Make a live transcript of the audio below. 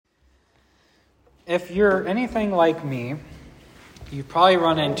If you're anything like me, you probably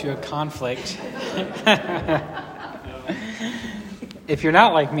run into a conflict. If you're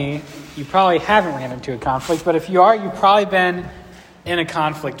not like me, you probably haven't ran into a conflict. But if you are, you've probably been in a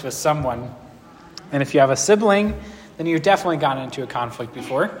conflict with someone. And if you have a sibling, then you've definitely gotten into a conflict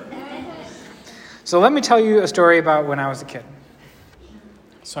before. So let me tell you a story about when I was a kid.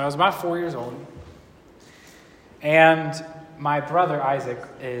 So I was about 4 years old. And my brother, Isaac,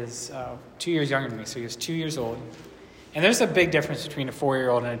 is 2 years younger than me, so he was 2 years old. And there's a big difference between a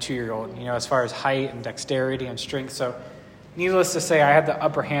 4-year-old and a 2-year-old, as far as height and dexterity and strength. So needless to say, I had the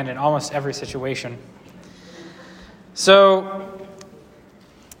upper hand in almost every situation. So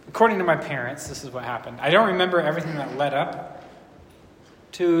according to my parents, this is what happened. I don't remember everything that led up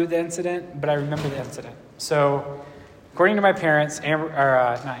to the incident, but I remember the incident. So according to my parents,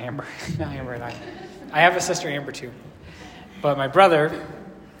 not Amber and I have a sister, Amber, too. But my brother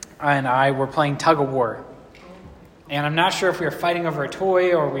and I were playing tug of war. And I'm not sure if we were fighting over a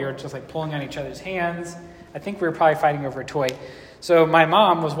toy or we were just pulling on each other's hands. I think we were probably fighting over a toy. So my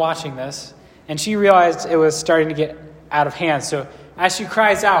mom was watching this, and she realized it was starting to get out of hand. So as she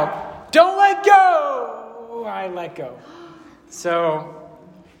cries out, "Don't let go!" I let go. So,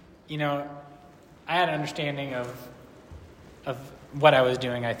 I had an understanding of what I was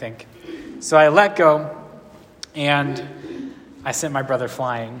doing, I think. So I let go, and I sent my brother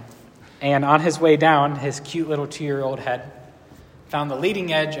flying. And on his way down, his cute little 2-year-old head found the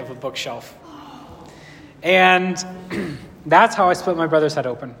leading edge of a bookshelf. And that's how I split my brother's head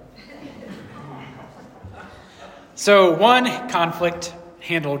open. So one conflict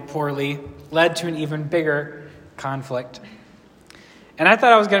handled poorly led to an even bigger conflict. And I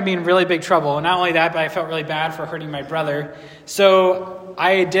thought I was going to be in really big trouble. And not only that, but I felt really bad for hurting my brother. So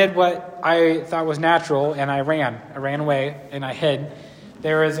I did what I thought was natural, and I ran. I ran away, and I hid.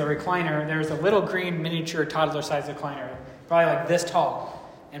 There was a recliner. There was a little green miniature toddler-sized recliner, probably this tall,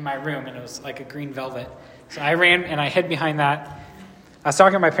 in my room, and it was like a green velvet. So I ran, and I hid behind that. I was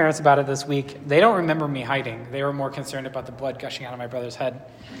talking to my parents about it this week. They don't remember me hiding. They were more concerned about the blood gushing out of my brother's head.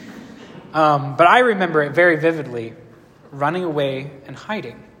 But I remember it very vividly, running away and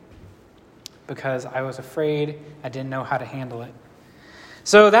hiding, because I was afraid. I didn't know how to handle it.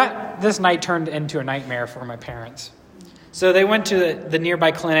 So this night turned into a nightmare for my parents. So they went to the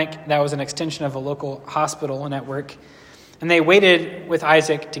nearby clinic that was an extension of a local hospital network, and they waited with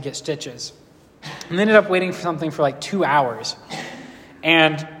Isaac to get stitches. And they ended up waiting for something for 2 hours.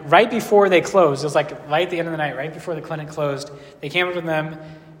 And right before they closed, it was right at the end of the night, right before the clinic closed, they came up to them,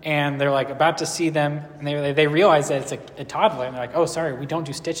 and they're about to see them, and they realized that it's a toddler, and they're like, "Oh, sorry, we don't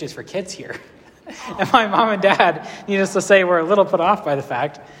do stitches for kids here." And my mom and dad, needless to say, were a little put off by the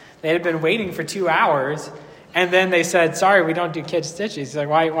fact they had been waiting for 2 hours. And then they said, "Sorry, we don't do kids' stitches." He's like,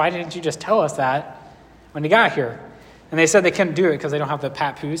 why didn't you just tell us that when you got here? And they said they couldn't do it because they don't have the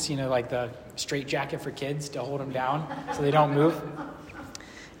papoose, the straight jacket for kids to hold them down so they don't move.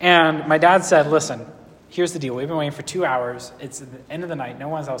 And my dad said, "Listen, here's the deal. We've been waiting for 2 hours. It's the end of the night. No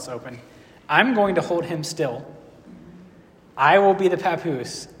one's else open. I'm going to hold him still. I will be the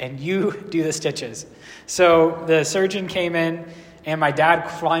papoose, and you do the stitches." So the surgeon came in, and my dad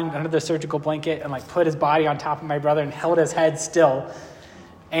climbed under the surgical blanket and put his body on top of my brother and held his head still.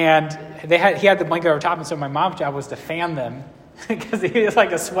 And he had the blanket over top, and so my mom's job was to fan them because he was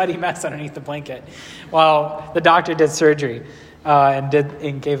a sweaty mess underneath the blanket while the doctor did surgery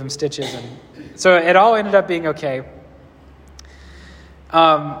and gave him stitches. And so it all ended up being okay.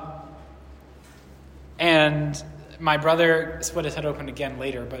 And my brother split his head open again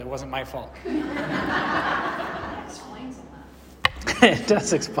later, but it wasn't my fault. It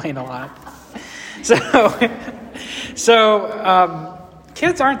does explain a lot. So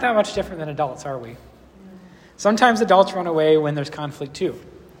kids aren't that much different than adults, are we? Sometimes adults run away when there's conflict too.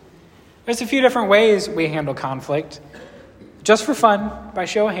 There's a few different ways we handle conflict. Just for fun, by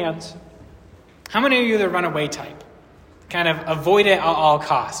show of hands. How many of you are the runaway type? Kind of avoid it at all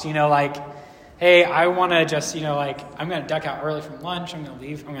costs. Hey, I want to just, I'm going to duck out early from lunch. I'm going to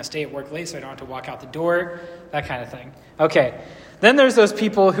leave. I'm going to stay at work late so I don't have to walk out the door. That kind of thing. Okay. Then there's those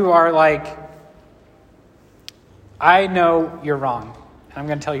people who are I know you're wrong. And I'm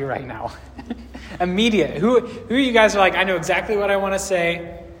going to tell you right now. Immediate. Who are you guys are I know exactly what I want to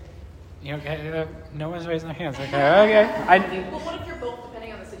say. No one's raising their hands. Okay. Well, what if you're both,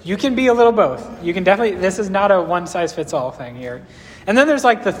 depending on the situation? You can be a little both. You can definitely, this is not a one-size-fits-all thing here. And then there's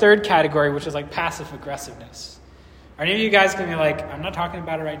the third category, which is passive aggressiveness. Are any of you guys going to be I'm not talking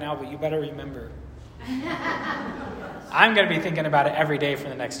about it right now, but you better remember. I'm going to be thinking about it every day for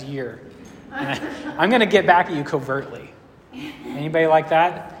the next year. And I'm going to get back at you covertly. Anybody like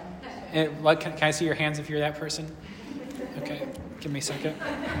that? Can I see your hands if you're that person? Okay, give me a second.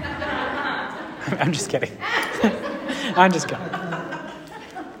 I'm just kidding. I'm just kidding.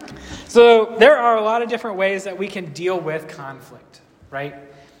 So there are a lot of different ways that we can deal with conflict, right?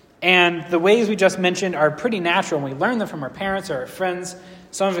 And the ways we just mentioned are pretty natural. We learn them from our parents or our friends.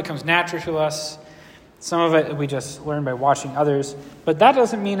 Some of it comes natural to us. Some of it we just learn by watching others. But that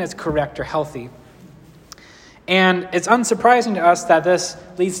doesn't mean it's correct or healthy. And it's unsurprising to us that this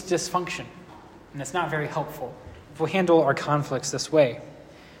leads to dysfunction. And it's not very helpful if we handle our conflicts this way.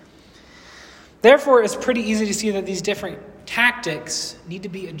 Therefore, it's pretty easy to see that these different tactics need to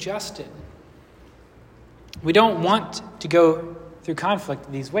be adjusted. We don't want to go through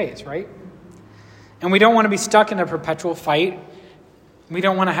conflict these ways, right? And we don't want to be stuck in a perpetual fight. We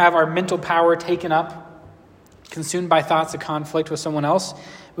don't want to have our mental power taken up, consumed by thoughts of conflict with someone else.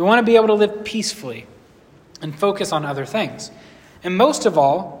 We want to be able to live peacefully and focus on other things. And most of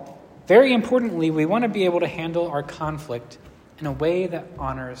all, very importantly, we want to be able to handle our conflict in a way that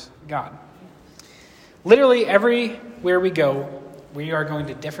honors God. Literally everywhere we go, we are going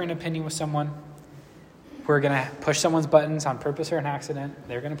to differ in opinion with someone. We're going to push someone's buttons on purpose or an accident.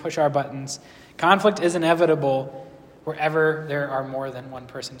 They're going to push our buttons. Conflict is inevitable wherever there are more than one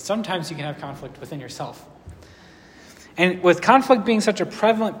person. Sometimes you can have conflict within yourself. And with conflict being such a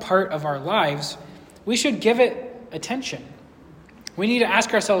prevalent part of our lives, we should give it attention. We need to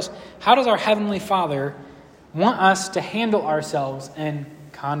ask ourselves, how does our Heavenly Father want us to handle ourselves in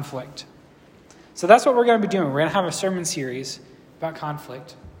conflict? So that's what we're going to be doing. We're going to have a sermon series about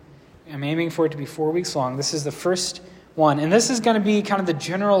conflict. I'm aiming for it to be 4 weeks long. This is the first one. And this is going to be kind of the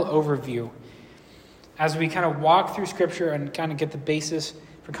general overview as we kind of walk through Scripture and kind of get the basis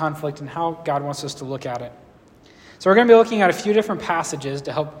for conflict and how God wants us to look at it. So we're going to be looking at a few different passages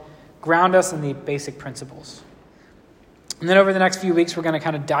to help ground us in the basic principles. And then over the next few weeks, we're going to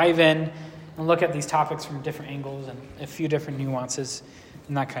kind of dive in and look at these topics from different angles and a few different nuances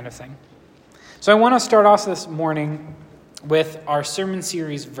and that kind of thing. So I want to start off this morning with our sermon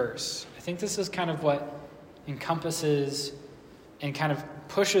series verse. I think this is kind of what encompasses and kind of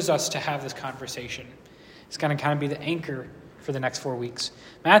pushes us to have this conversation. It's going to kind of be the anchor for the next 4 weeks.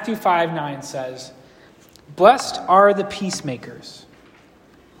 Matthew 5:9 says, "Blessed are the peacemakers,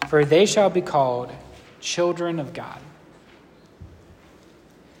 for they shall be called children of God."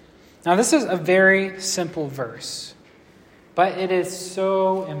 Now this is a very simple verse, but it is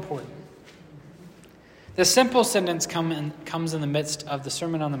so important. The simple sentence comes in the midst of the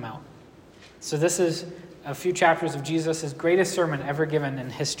Sermon on the Mount. So this is a few chapters of Jesus' greatest sermon ever given in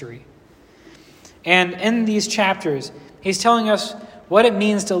history. And in these chapters, he's telling us what it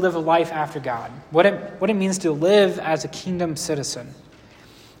means to live a life after God, what it means to live as a kingdom citizen.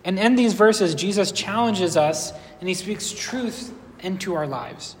 And in these verses, Jesus challenges us and he speaks truth into our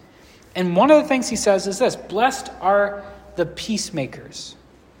lives. And one of the things he says is this: blessed are the peacemakers,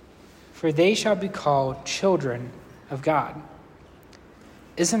 for they shall be called children of God.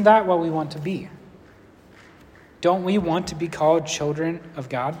 Isn't that what we want to be? Don't we want to be called children of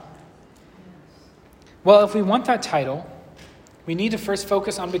God? Well, if we want that title, we need to first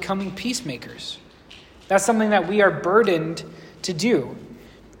focus on becoming peacemakers. That's something that we are burdened to do.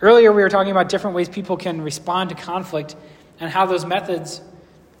 Earlier, we were talking about different ways people can respond to conflict and how those methods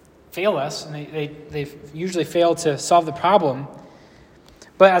fail us, and they usually fail to solve the problem.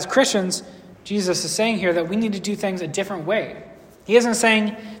 But as Christians, Jesus is saying here that we need to do things a different way. He isn't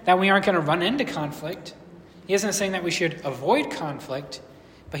saying that we aren't going to run into conflict. He isn't saying that we should avoid conflict,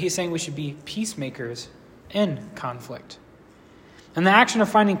 but he's saying we should be peacemakers in conflict. And the action of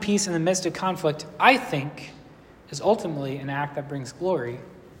finding peace in the midst of conflict, I think, is ultimately an act that brings glory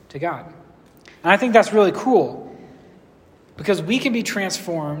to God. And I think that's really cool, because we can be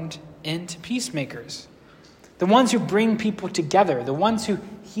transformed into peacemakers. The ones who bring people together, the ones who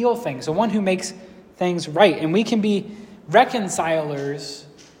heal things, the one who makes things right. And we can be reconcilers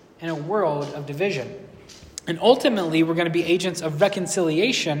in a world of division. And ultimately, we're going to be agents of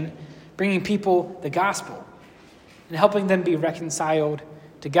reconciliation, bringing people the gospel and helping them be reconciled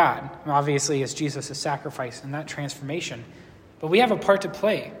to God. And obviously, it's Jesus' sacrifice and that transformation. But we have a part to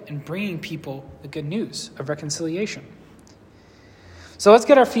play in bringing people the good news of reconciliation. So let's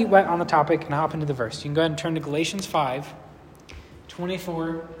get our feet wet on the topic and hop into the verse. You can go ahead and turn to Galatians 5,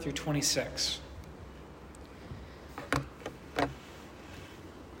 24 through 26.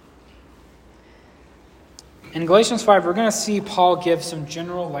 In Galatians 5, we're going to see Paul give some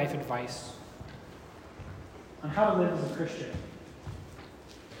general life advice on how to live as a Christian.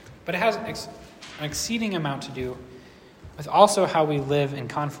 But it has an exceeding amount to do with also how we live in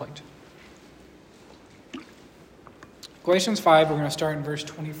conflict. Galatians 5, we're going to start in verse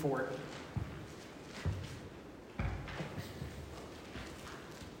 24.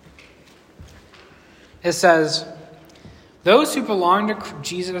 It says, "Those who belong to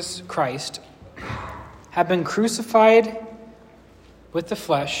Jesus Christ have been crucified with the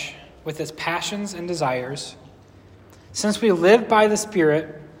flesh, with its passions and desires. Since we live by the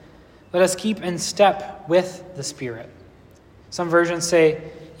Spirit, let us keep in step with the Spirit." Some versions say,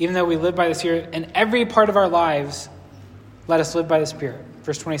 even though we live by the Spirit in every part of our lives, let us live by the Spirit.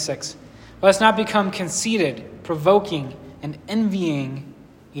 Verse 26, "Let us not become conceited, provoking, and envying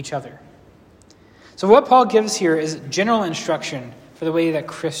each other." So what Paul gives here is general instruction for the way that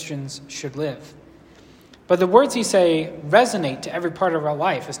Christians should live. But the words he say resonate to every part of our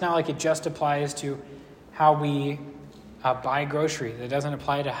life. It's not like it just applies to how we buy groceries. It doesn't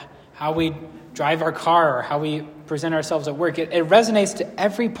apply to how we drive our car or how we present ourselves at work. It resonates to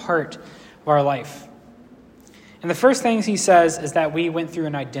every part of our life. And the first thing he says is that we went through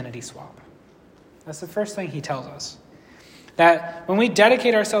an identity swap. That's the first thing he tells us. That when we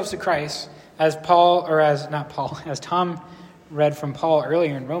dedicate ourselves to Christ, as Tom read from Paul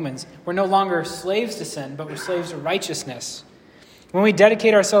earlier in Romans, we're no longer slaves to sin, but we're slaves to righteousness. When we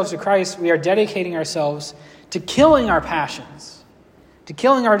dedicate ourselves to Christ, we are dedicating ourselves to killing our passions, to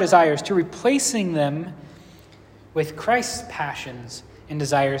killing our desires, to replacing them with Christ's passions and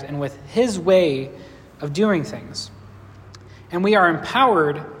desires and with his way of doing things. And we are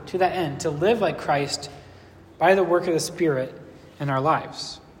empowered to that end, to live like Christ by the work of the Spirit in our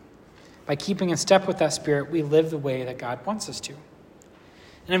lives. By keeping in step with that Spirit, we live the way that God wants us to.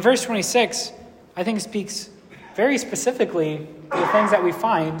 And in verse 26, I think it speaks very specifically to the things that we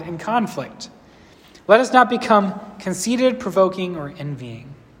find in conflict. Let us not become conceited, provoking, or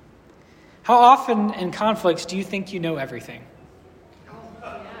envying. How often in conflicts do you think you know everything?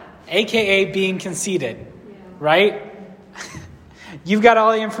 AKA being conceited, right? You've got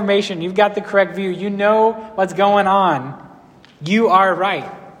all the information. You've got the correct view. You know what's going on. You are right.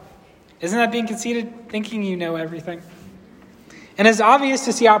 Isn't that being conceited? Thinking you know everything? And it's obvious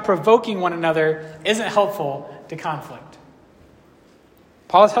to see how provoking one another isn't helpful to conflict.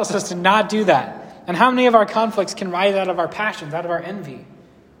 Paul tells us to not do that. And how many of our conflicts can rise out of our passions, out of our envy,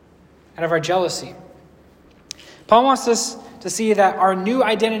 out of our jealousy? Paul wants us to see that our new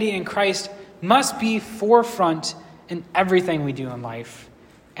identity in Christ must be forefront in everything we do in life.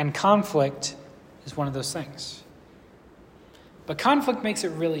 And conflict is one of those things. But conflict makes it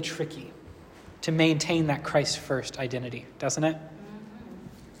really tricky to maintain that Christ-first identity, doesn't it?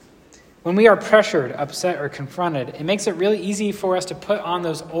 When we are pressured, upset, or confronted, it makes it really easy for us to put on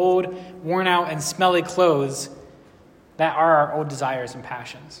those old, worn-out, and smelly clothes that are our old desires and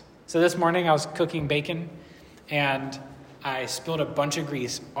passions. So this morning I was cooking bacon, and I spilled a bunch of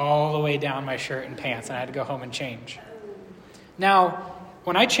grease all the way down my shirt and pants, and I had to go home and change. Now,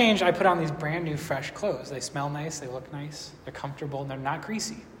 when I changed, I put on these brand new, fresh clothes. They smell nice, they look nice, they're comfortable, and they're not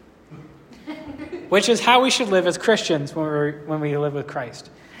greasy. Which is how we should live as Christians when we live with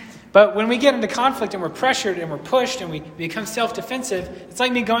Christ. But when we get into conflict and we're pressured and we're pushed and we become self-defensive, it's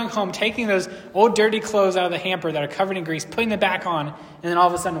like me going home, taking those old dirty clothes out of the hamper that are covered in grease, putting them back on, and then all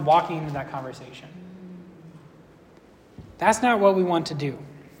of a sudden walking into that conversation. That's not what we want to do.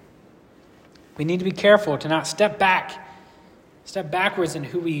 We need to be careful to not step backwards in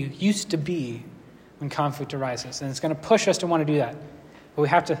who we used to be when conflict arises. And it's going to push us to want to do that. But we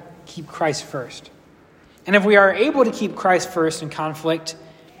have to keep Christ first. And if we are able to keep Christ first in conflict,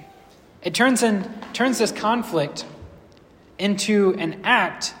 it turns this conflict into an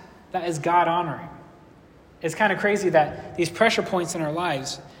act that is God-honoring. It's kind of crazy that these pressure points in our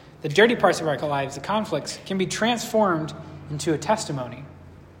lives, the dirty parts of our lives, the conflicts, can be transformed into a testimony,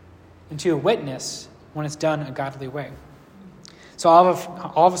 into a witness when it's done a godly way. So all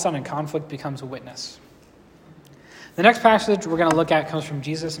of a sudden, conflict becomes a witness. The next passage we're going to look at comes from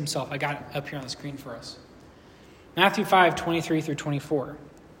Jesus himself. I got it up here on the screen for us. Matthew 5, 23 through 24.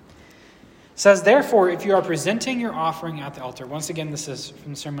 It says, "Therefore, if you are presenting your offering at the altar," once again, this is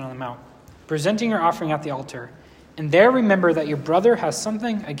from the Sermon on the Mount, "presenting your offering at the altar, and there remember that your brother has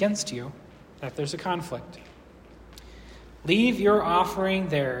something against you," that there's a conflict, "leave your offering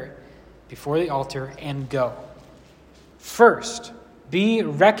there before the altar and go. First, be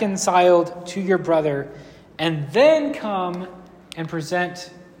reconciled to your brother, and then come and present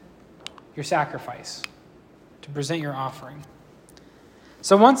your sacrifice," to present your offering.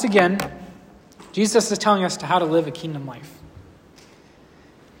 So once again, Jesus is telling us how to live a kingdom life.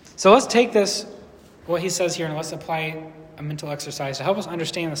 So let's take what he says here, and let's apply a mental exercise to help us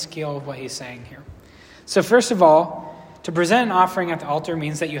understand the scale of what he's saying here. So first of all, to present an offering at the altar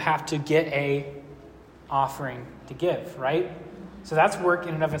means that you have to get an offering to give, right? So that's work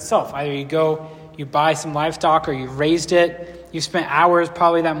in and of itself. Either you go, you buy some livestock, or you've raised it. You spent hours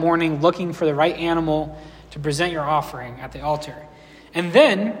probably that morning looking for the right animal to present your offering at the altar. And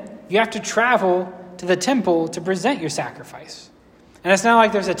then you have to travel to the temple to present your sacrifice. And it's not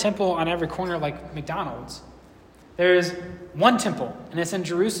like there's a temple on every corner like McDonald's. There's one temple, and it's in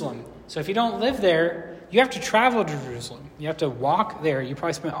Jerusalem. So if you don't live there, you have to travel to Jerusalem. You have to walk there. You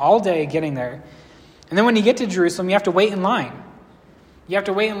probably spend all day getting there. And then when you get to Jerusalem, you have to wait in line. You have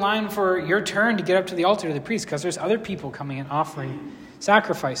to wait in line for your turn to get up to the altar to the priest, because there's other people coming and offering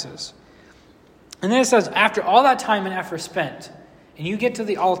sacrifices. And then it says, after all that time and effort spent, and you get to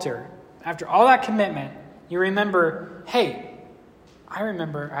the altar, after all that commitment, you remember, hey, I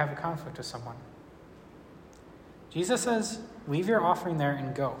remember I have a conflict with someone. Jesus says, leave your offering there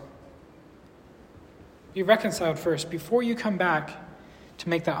and go. Be reconciled first before you come back to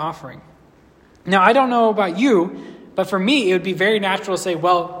make that offering. Now, I don't know about you, but for me, it would be very natural to say,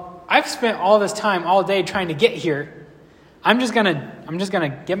 well, I've spent all this time, all day trying to get here. I'm just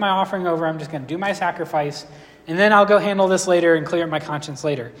gonna get my offering over. I'm just gonna do my sacrifice, and then I'll go handle this later and clear up my conscience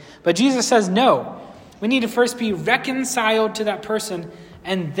later. But Jesus says, no. We need to first be reconciled to that person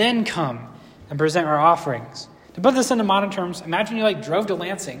and then come and present our offerings. To put this into modern terms, imagine you drove to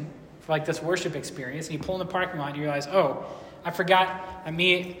Lansing for this worship experience, and you pull in the parking lot and you realize, oh, I forgot that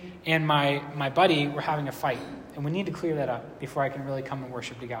me and my buddy were having a fight, and we need to clear that up before I can really come and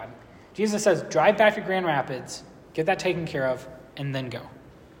worship to God. Jesus says, drive back to Grand Rapids, get that taken care of, and then go.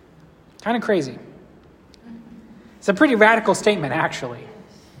 Kind of crazy. It's a pretty radical statement, actually.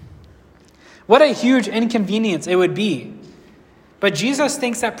 What a huge inconvenience it would be. But Jesus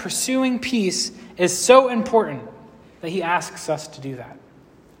thinks that pursuing peace is so important that he asks us to do that.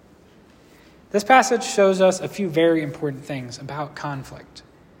 This passage shows us a few very important things about conflict.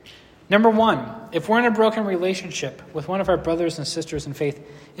 Number one, if we're in a broken relationship with one of our brothers and sisters in faith,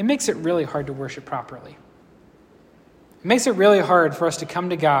 it makes it really hard to worship properly. It makes it really hard for us to come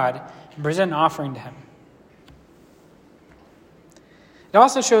to God and present an offering to him. It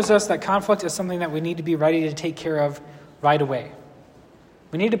also shows us that conflict is something that we need to be ready to take care of right away.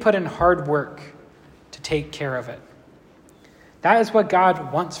 We need to put in hard work to take care of it. That is what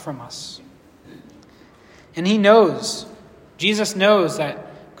God wants from us. And Jesus knows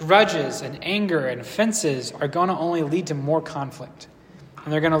that grudges and anger and offenses are going to only lead to more conflict.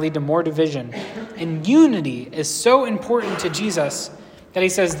 And they're going to lead to more division. And unity is so important to Jesus that he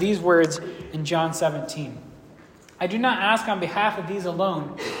says these words in John 17. I do not ask on behalf of these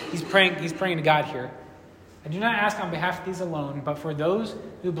alone. He's praying to God here. I do not ask on behalf of these alone, but for those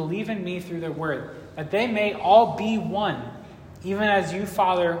who believe in me through their word, that they may all be one, even as you,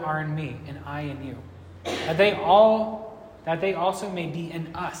 Father, are in me, and I in you. That they also may be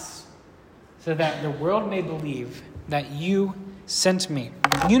in us, so that the world may believe that you sent me.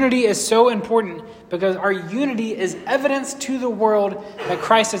 Unity is so important because our unity is evidence to the world that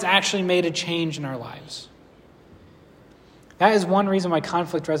Christ has actually made a change in our lives. That is one reason why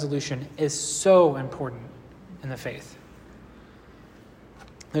conflict resolution is so important in the faith.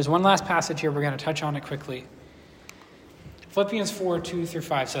 There's one last passage here. We're going to touch on it quickly. Philippians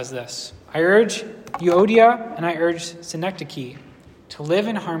 4:2-5 says this. I urge Euodia and I urge Synecdoche to live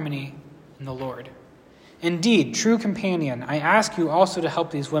in harmony in the Lord. Indeed, true companion, I ask you also to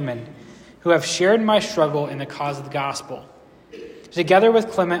help these women who have shared my struggle in the cause of the gospel, together with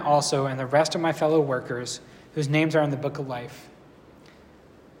Clement also and the rest of my fellow workers whose names are in the book of life.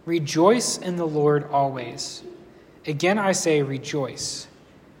 Rejoice in the Lord always. Again I say rejoice.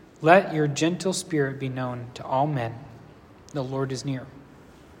 Let your gentle spirit be known to all men. The Lord is near.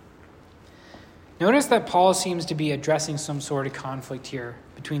 Notice that Paul seems to be addressing some sort of conflict here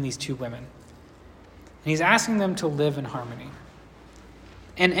between these two women. And he's asking them to live in harmony.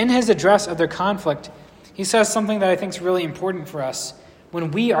 And in his address of their conflict, he says something that I think is really important for us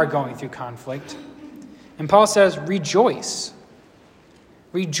when we are going through conflict. And Paul says, rejoice.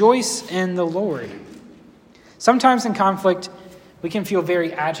 Rejoice in the Lord. Sometimes in conflict, we can feel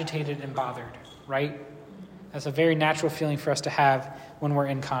very agitated and bothered, right? That's a very natural feeling for us to have when we're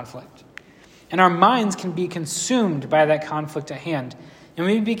in conflict. And our minds can be consumed by that conflict at hand. And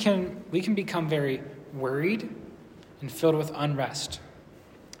we can become very worried and filled with unrest,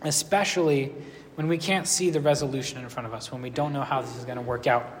 especially when we can't see the resolution in front of us, when we don't know how this is going to work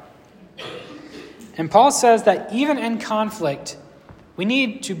out. And Paul says that even in conflict, we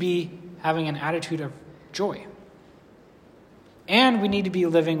need to be having an attitude of joy. And we need to be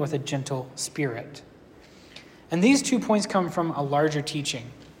living with a gentle spirit. And these 2 points come from a larger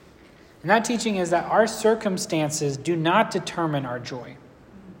teaching. And that teaching is that our circumstances do not determine our joy.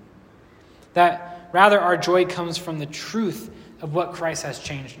 That rather our joy comes from the truth of what Christ has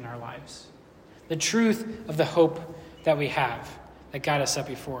changed in our lives. The truth of the hope that we have, that God has set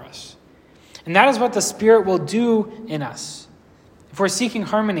before us. And that is what the Spirit will do in us. If we're seeking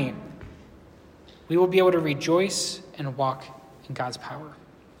harmony, we will be able to rejoice and walk in God's power.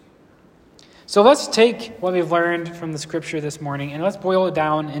 So let's take what we've learned from the scripture this morning and let's boil it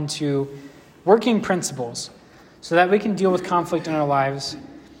down into working principles so that we can deal with conflict in our lives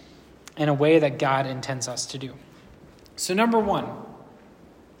in a way that God intends us to do. So number one,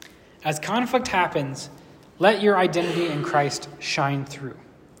 as conflict happens, let your identity in Christ shine through.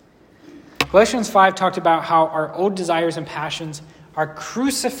 Galatians 5 talked about how our old desires and passions are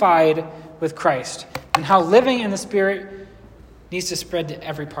crucified with Christ and how living in the Spirit needs to spread to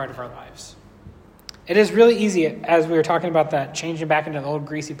every part of our lives. It is really easy, as we were talking about that, changing back into the old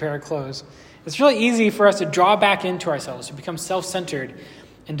greasy pair of clothes, it's really easy for us to draw back into ourselves, to become self-centered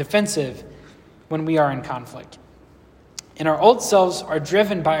and defensive when we are in conflict. And our old selves are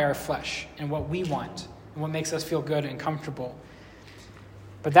driven by our flesh and what we want and what makes us feel good and comfortable.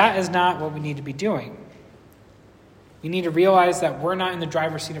 But that is not what we need to be doing. We need to realize that we're not in the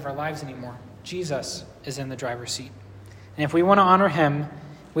driver's seat of our lives anymore. Jesus is in the driver's seat. And if we want to honor him,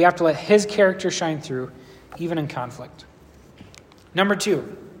 we have to let his character shine through, even in conflict. Number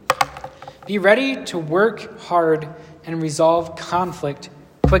 2, be ready to work hard and resolve conflict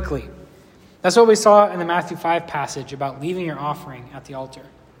quickly. That's what we saw in the Matthew 5 passage about leaving your offering at the altar.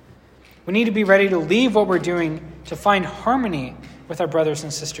 We need to be ready to leave what we're doing to find harmony with our brothers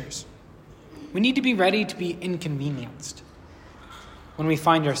and sisters. We need to be ready to be inconvenienced when we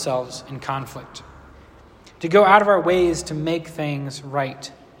find ourselves in conflict, to go out of our ways to make things right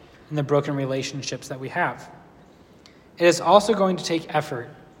in the broken relationships that we have. It is also going to take effort,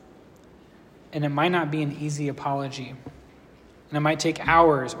 and it might not be an easy apology, and it might take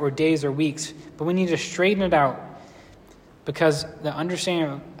hours or days or weeks, but we need to straighten it out because the understanding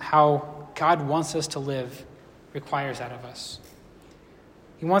of how God wants us to live requires that of us.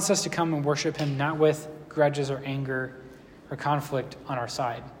 He wants us to come and worship him not with grudges or anger or conflict on our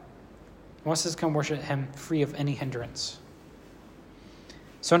side. He wants us to come worship him free of any hindrance.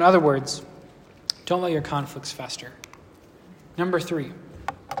 So in other words, don't let your conflicts fester. Number 3,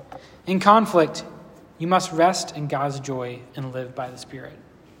 in conflict, you must rest in God's joy and live by the Spirit.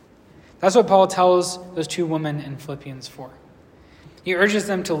 That's what Paul tells those 2 women in Philippians 4. He urges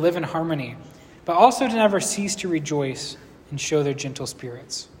them to live in harmony, but also to never cease to rejoice and show their gentle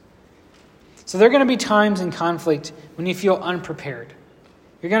spirits. So there are going to be times in conflict when you feel unprepared.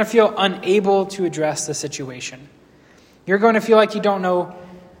 You're going to feel unable to address the situation. You're going to feel like you don't know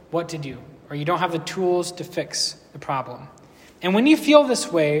what to do, or you don't have the tools to fix the problem. And when you feel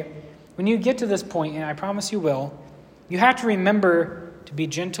this way, when you get to this point, and I promise you will, you have to remember to be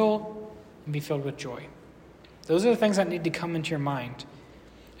gentle and be filled with joy. Those are the things that need to come into your mind.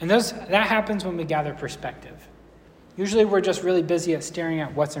 And that happens when we gather perspective. Usually we're just really busy at staring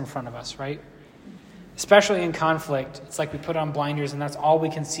at what's in front of us, right? Especially in conflict, it's like we put on blinders and that's all we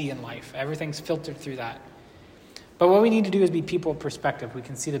can see in life. Everything's filtered through that. But what we need to do is be people of perspective. We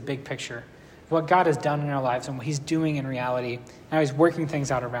can see the big picture of what God has done in our lives and what he's doing in reality, and how he's working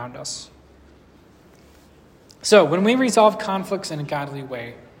things out around us. So when we resolve conflicts in a godly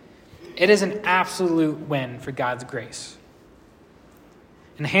way, it is an absolute win for God's grace.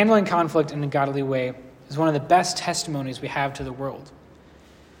 And handling conflict in a godly way is one of the best testimonies we have to the world.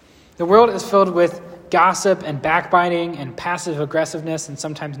 The world is filled with gossip and backbiting and passive aggressiveness and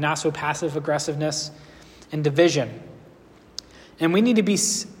sometimes not so passive aggressiveness and division. And we need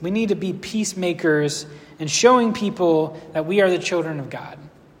to be peacemakers and showing people that we are the children of God.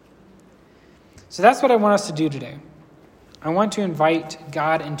 So that's what I want us to do today. I want to invite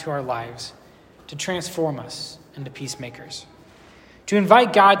God into our lives to transform us into peacemakers. To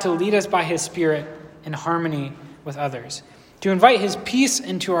invite God to lead us by his Spirit in harmony with others. To invite his peace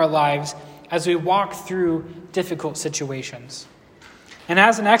into our lives as we walk through difficult situations. And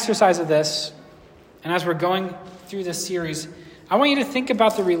as an exercise of this, and as we're going through this series, I want you to think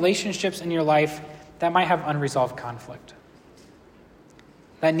about the relationships in your life that might have unresolved conflict,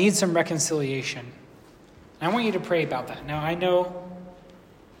 that need some reconciliation. And I want you to pray about that. Now, I know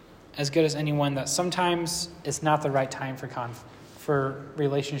as good as anyone that sometimes it's not the right time for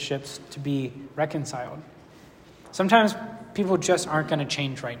relationships to be reconciled. Sometimes people just aren't going to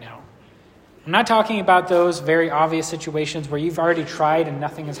change right now. I'm not talking about those very obvious situations where you've already tried and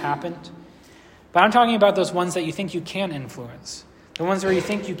nothing has happened. But I'm talking about those ones that you think you can influence. The ones where you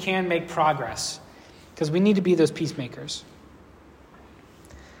think you can make progress. Because we need to be those peacemakers.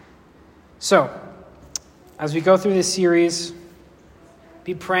 So, as we go through this series,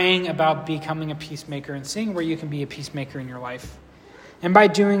 be praying about becoming a peacemaker and seeing where you can be a peacemaker in your life. And by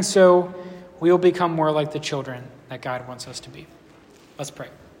doing so, we will become more like the children that God wants us to be. Let's pray.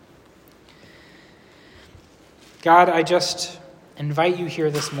 God, I just invite you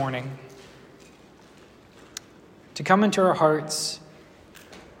here this morning to come into our hearts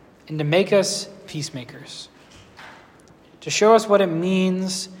and to make us peacemakers, to show us what it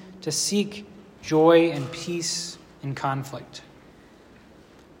means to seek joy and peace in conflict.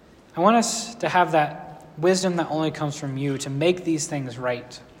 I want us to have that wisdom that only comes from you to make these things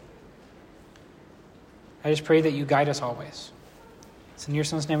right. I just pray that you guide us always. It's in your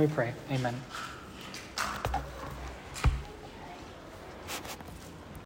Son's name we pray. Amen.